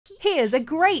Here's a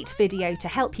great video to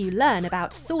help you learn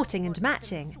about sorting and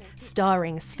matching,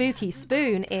 starring Spooky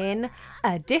Spoon in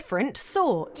A Different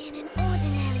Sort. In an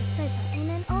ordinary sofa, in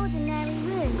an ordinary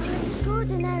room, are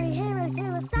extraordinary heroes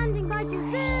who are standing by to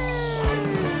zoom. To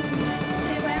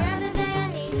wherever they are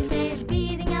needed, they are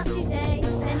speeding out today. The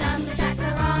Numberjacks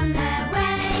are on their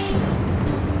way.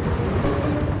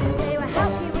 They will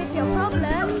help you with your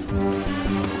problems.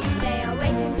 They are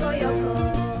waiting for your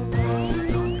call.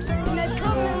 No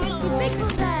problem is too big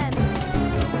for them.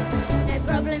 No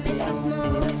problem is too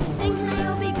small. Things may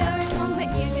all be going wrong,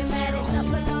 but you can bear this not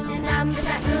for long. The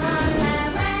Numberjacks are on their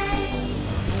way.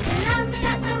 The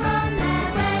Numberjacks are on their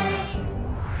way.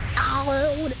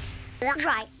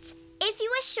 Right. If you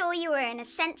are sure you are in a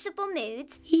sensible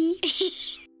mood,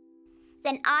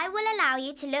 then I will allow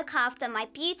you to look after my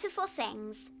beautiful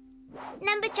things.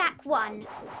 Numberjack 1.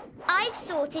 I've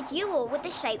sorted you all with the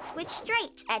shapes with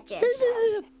straight edges.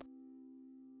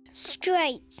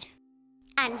 Straight.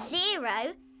 And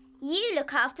 0, you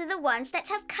look after the ones that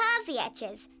have curvy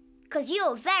edges, because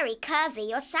you're very curvy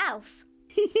yourself.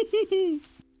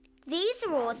 These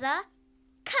are all the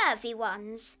curvy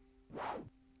ones.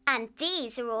 And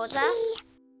these are all the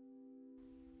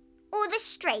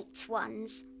straight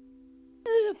ones.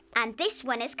 And this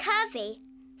one is curvy,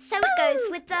 so it goes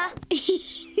with the...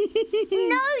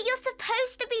 No, you're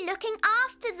supposed to be looking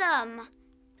after them.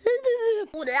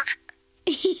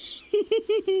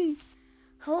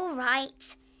 All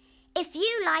right. If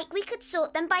you like, we could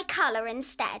sort them by colour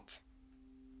instead.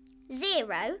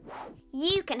 0,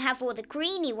 you can have all the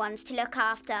greeny ones to look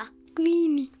after.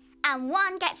 Greeny. And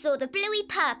 1 gets all the bluey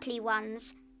purpley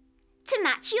ones to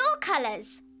match your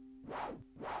colours.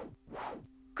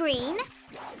 Green,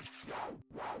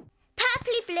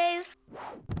 purpley blue,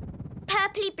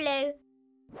 purpley blue,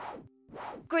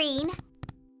 green,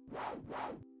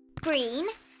 green.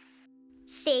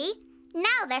 See,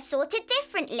 now they're sorted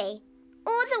differently.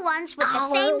 All the ones with the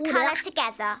same colour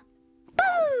together.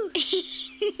 Boo!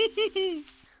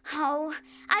 Oh,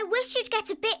 I wish you'd get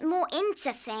a bit more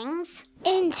into things.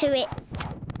 Into it.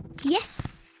 Yes.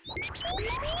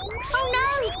 Oh no!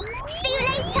 See you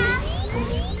later!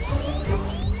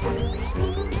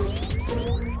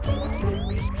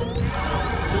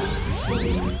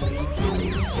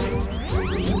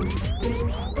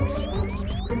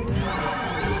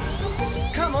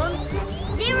 Come on.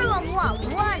 0 and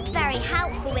 1 weren't very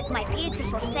helpful with my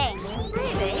beautiful things.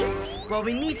 Really? Well,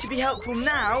 we need to be helpful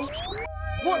now.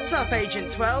 What's up,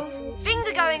 Agent 12? Things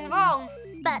are going wrong.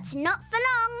 But not for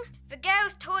long. The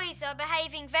girls' toys are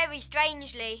behaving very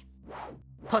strangely.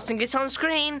 Putting it on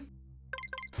screen.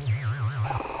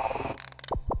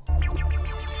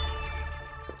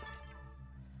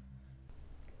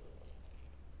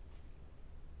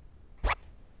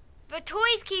 The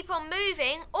toys keep on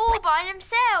moving all by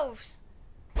themselves.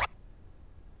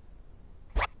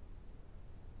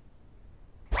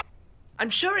 I'm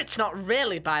sure it's not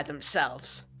really by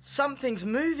themselves. Something's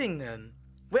moving them.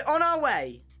 We're on our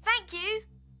way. Thank you.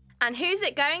 And who's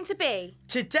it going to be?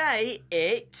 Today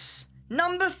it's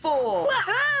number 4.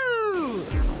 Woohoo!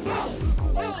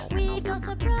 We've got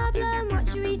a problem, what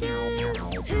should we do?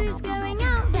 Who's going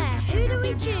out there? Who do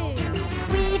we choose?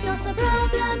 We've got a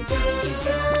problem to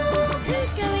explore.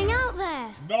 Who's going out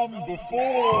there? Number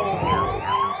 4.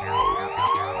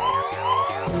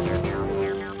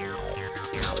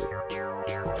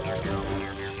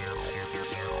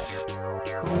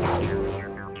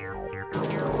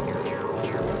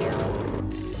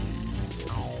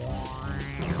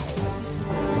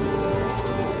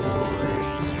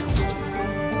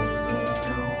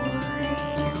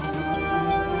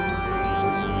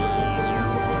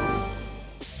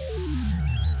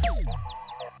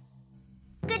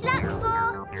 Good luck,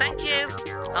 4. Thank you.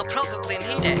 I'll probably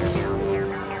need it.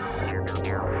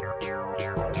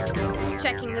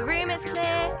 Checking the room is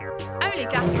clear. Only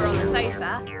Jasper on the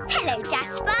sofa. Hello,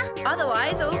 Jasper.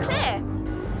 Otherwise, all clear.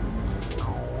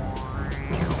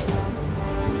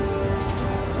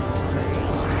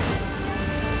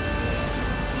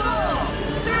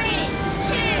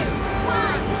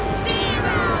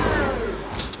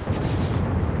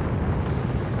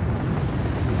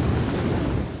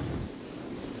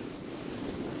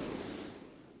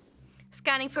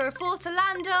 Scanning for a 4 to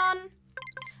land on.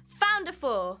 Found a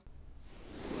 4.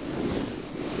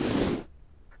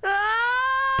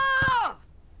 Ah!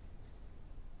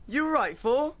 You right,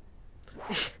 4?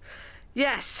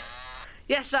 Yes.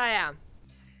 Yes, I am.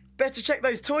 Better check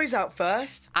those toys out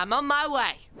first. I'm on my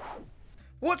way.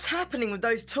 What's happening with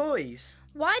those toys?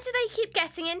 Why do they keep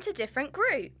getting into different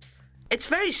groups? It's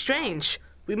very strange.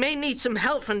 We may need some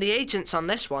help from the agents on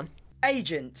this one.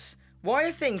 Agents? Why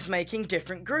are things making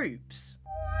different groups?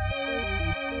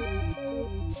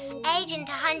 Agent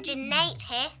 108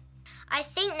 here. I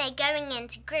think they're going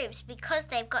into groups because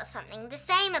they've got something the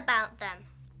same about them.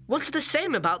 What's the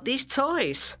same about these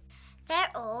toys?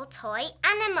 They're all toy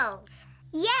animals.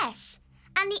 Yes,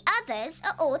 and the others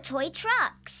are all toy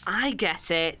trucks. I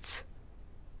get it.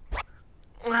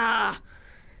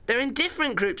 They're in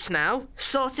different groups now,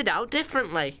 sorted out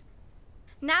differently.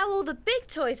 Now all the big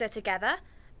toys are together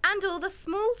and all the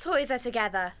small toys are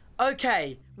together.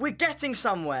 OK, we're getting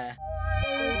somewhere.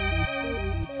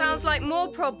 Sounds like more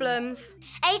problems.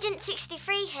 Agent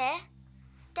 63 here.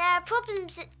 There are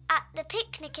problems at the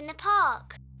picnic in the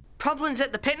park. Problems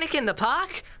at the picnic in the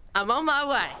park? I'm on my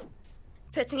way.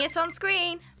 Putting it on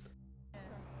screen.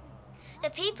 The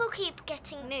people keep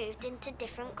getting moved into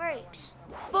different groups.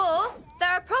 4, there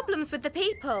are problems with the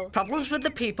people. Problems with the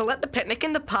people at the picnic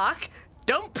in the park?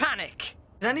 Don't panic.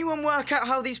 Can anyone work out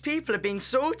how these people are being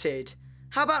sorted?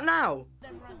 How about now?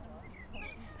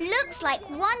 Looks like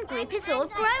one group is all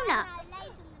grown-ups.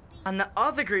 And the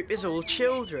other group is all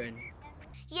children.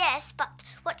 Yes, but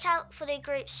watch out for the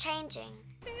groups changing.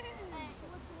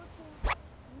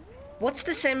 What's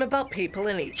the same about people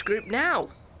in each group now?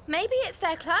 Maybe it's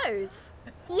their clothes.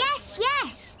 Yes,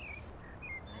 yes.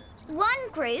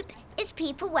 One group is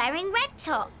people wearing red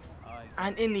tops.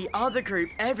 And in the other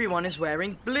group, everyone is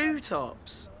wearing blue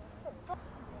tops.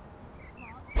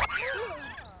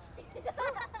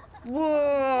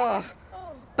 Whoa!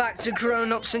 Back to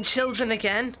grown-ups and children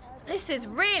again. This is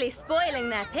really spoiling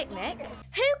their picnic.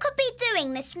 Who could be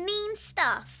doing this mean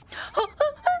stuff?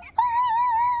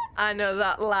 I know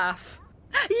that laugh.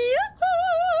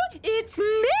 Yoo-hoo! It's me!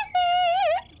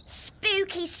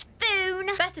 Spooky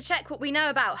Spoon. Better check what we know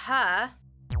about her.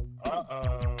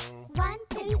 Uh-oh. 1,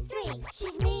 2, 3.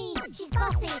 She's mean, she's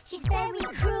bossy, she's very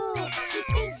cruel. She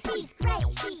thinks she's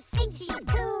great, she thinks she's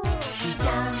cool. She's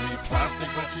only plastic,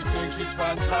 but she thinks she's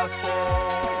fantastic.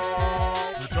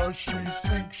 Because she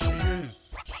thinks she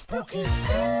is. Spooky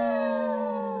Spoon.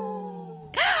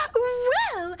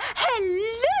 Well,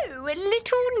 hello,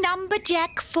 little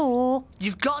Numberjack 4.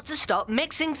 You've got to stop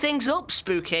mixing things up,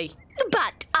 Spooky.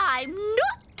 But I'm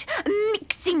not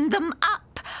mixing them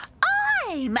up.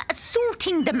 I'm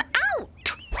sorting them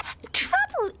out.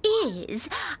 Trouble is,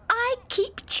 I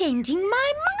keep changing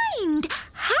my mind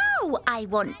how I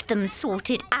want them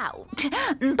sorted out.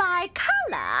 By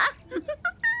colour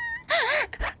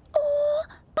or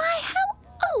by how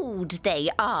old they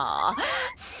are.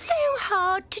 So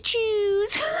hard to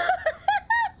choose.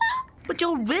 But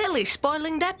you're really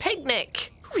spoiling their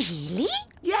picnic. Really?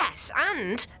 Yes,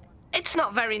 and it's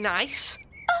not very nice.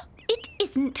 Oh, it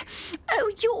isn't.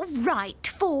 Oh, you're right,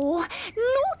 4.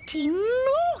 Naughty,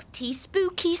 naughty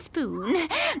Spooky Spoon.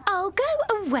 I'll go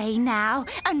away now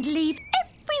and leave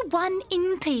everyone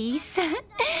in peace.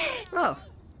 Oh,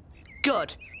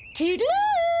 good. Toodaloo!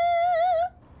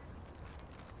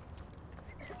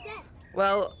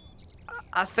 Well,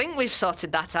 I think we've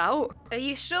sorted that out. Are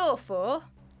you sure, 4?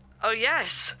 Oh,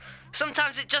 yes.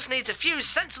 Sometimes it just needs a few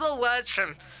sensible words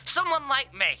from someone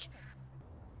like me.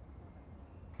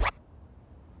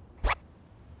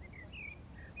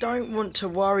 Don't want to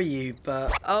worry you,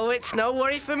 but... Oh, it's no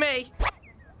worry for me.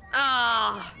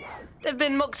 They've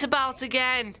been mucked about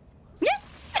again.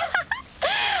 Yes!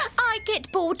 I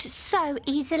get bored so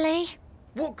easily.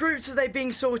 What groups are they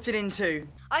being sorted into?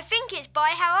 I think it's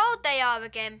by how old they are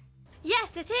again.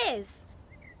 Yes, it is.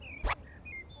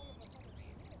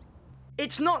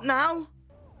 It's not now.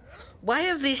 Why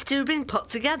have these two been put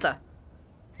together?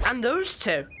 And those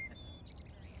two?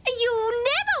 You'll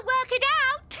never work it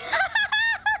out.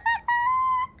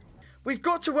 We've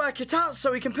got to work it out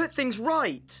so we can put things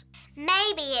right.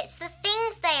 Maybe it's the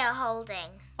things they are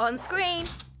holding. On screen.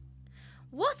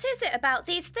 What is it about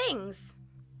these things?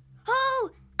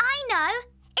 Oh, I know.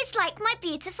 It's like my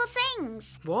beautiful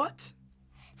things. What?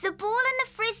 The ball and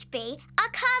the frisbee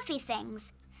are curvy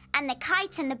things, and the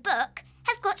kite and the book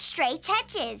have got straight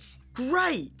edges.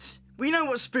 Great! We know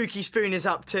what Spooky Spoon is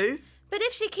up to. But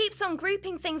if she keeps on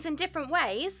grouping things in different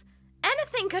ways,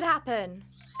 anything could happen.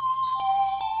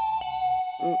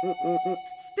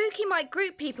 Spooky might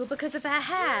group people because of their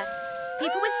hair.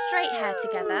 People with straight hair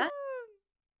together.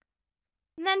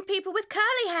 And then people with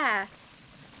curly hair.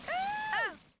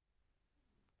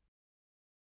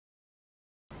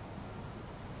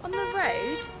 On the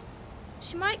road,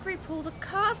 she might group all the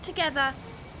cars together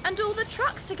and all the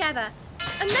trucks together,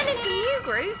 and then into new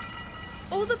groups,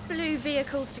 all the blue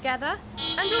vehicles together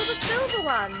and all the silver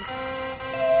ones.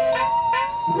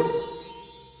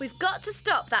 We've got to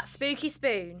stop that Spooky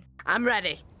Spoon. I'm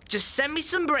ready. Just send me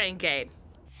some brain game.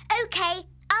 OK,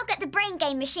 I'll I'll get the brain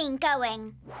game machine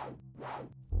going.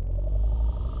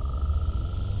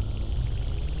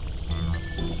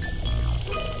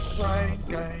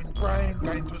 Brain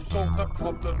game to solve the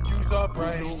problem, use our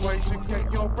brain. Your way to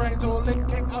get your brains all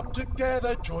linking up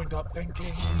together, joined up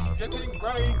thinking. Getting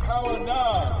brain power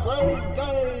now, brain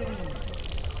game!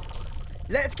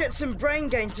 Let's get some brain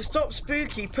game to stop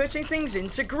Spooky putting things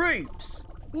into groups.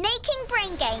 Making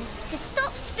brain game to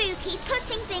stop Spooky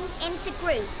putting things into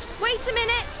groups. Wait a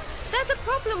minute. There's a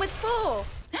problem with 4.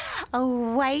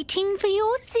 Oh, waiting for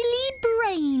your silly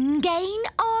brain gain,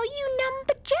 are you,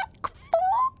 Numberjack 4?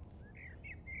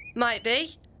 Might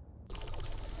be.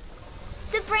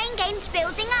 The brain game's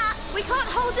building up. We can't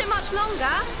hold it much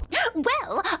longer.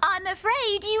 Well, I'm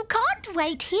afraid you can't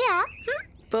wait here.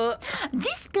 But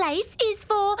This place is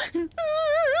for big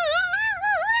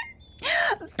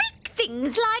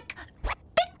things like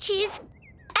benches,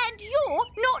 and you're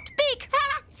not big,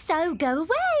 so go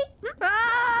away.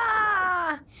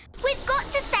 Ah! We've got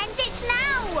to send it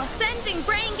now. Sending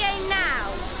brain game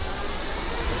now.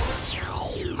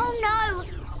 Oh no,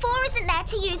 4 isn't there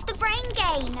to use the brain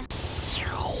game.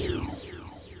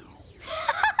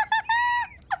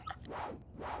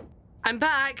 I'm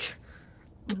back,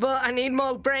 but I need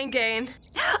more brain gain.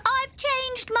 I've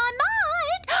changed my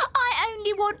mind. I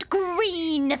only want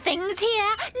green things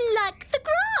here, like the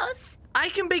grass. I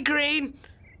can be green.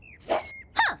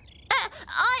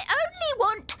 I only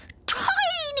want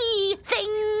tiny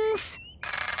things.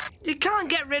 You can't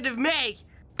get rid of me.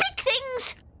 Big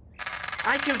things.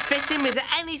 I can fit in with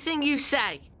anything you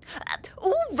say.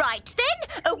 All right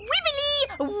then,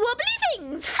 wibbly wobbly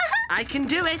things. I can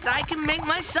do it. I can make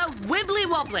myself wibbly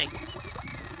wobbly.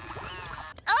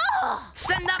 Oh,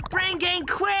 Send that brain gain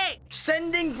quick.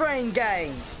 sending brain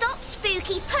game. Stop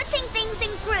Spooky putting things in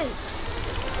groups.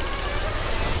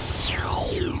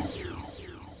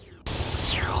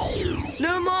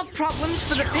 No more problems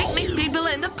for the picnic people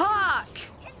in the park.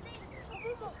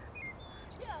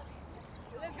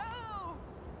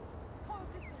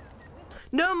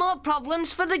 No more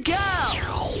problems for the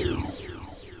girl.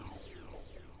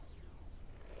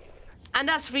 And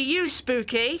as for you,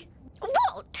 Spooky,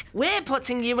 what? we're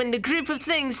putting you in the group of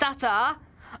things that are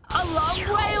a long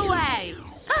way away.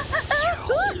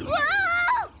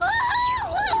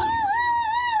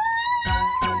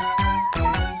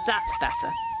 That's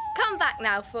better. Come back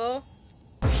now, 4.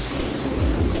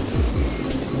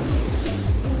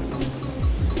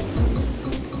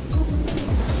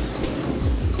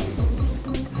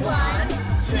 One,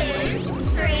 2,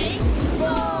 3,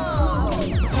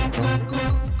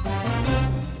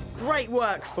 4. Great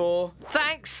work, 4.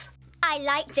 Thanks. I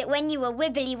liked it when you were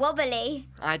wibbly wobbly.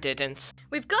 I didn't.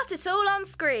 We've got it all on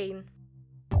screen.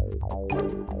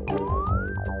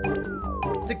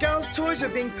 The girls' toys were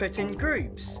being put in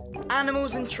groups,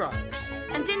 animals and trucks.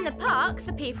 And in the park,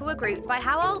 the people were grouped by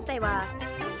how old they were.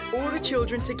 All the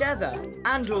children together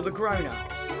and all the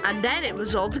grown-ups. And then it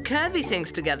was all the curvy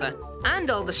things together and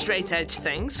all the straight edge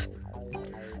things.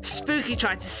 Spooky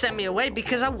tried to send me away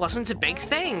because I wasn't a big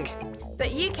thing.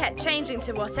 But you kept changing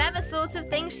to whatever sort of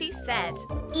thing she said.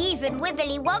 Even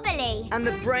wibbly wobbly. And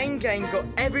the brain game got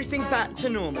everything back to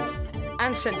normal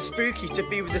and sent Spooky to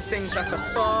be with the things that are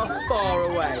far, far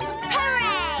away.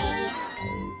 Hooray!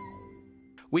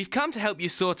 We've come to help you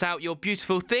sort out your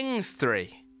beautiful things,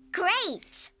 3.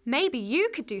 Great! Maybe you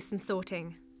could do some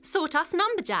sorting. Sort us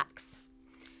Numberjacks.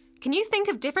 Can you think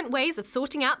of different ways of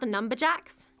sorting out the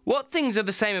Numberjacks? What things are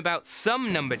the same about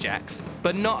some Numberjacks,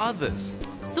 but not others?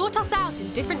 Sort us out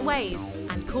in different ways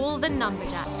and call the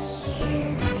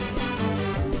Numberjacks.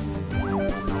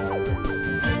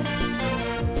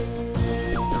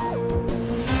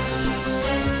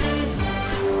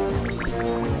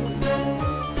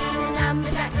 The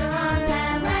Numberjacks are on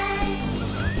their way.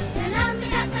 The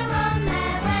Numberjacks are on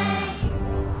their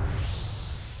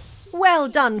way. Well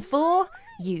done, 4.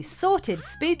 You sorted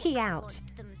Spooky out.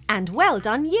 And well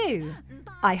done you.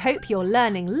 I hope you're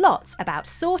learning lots about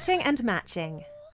sorting and matching.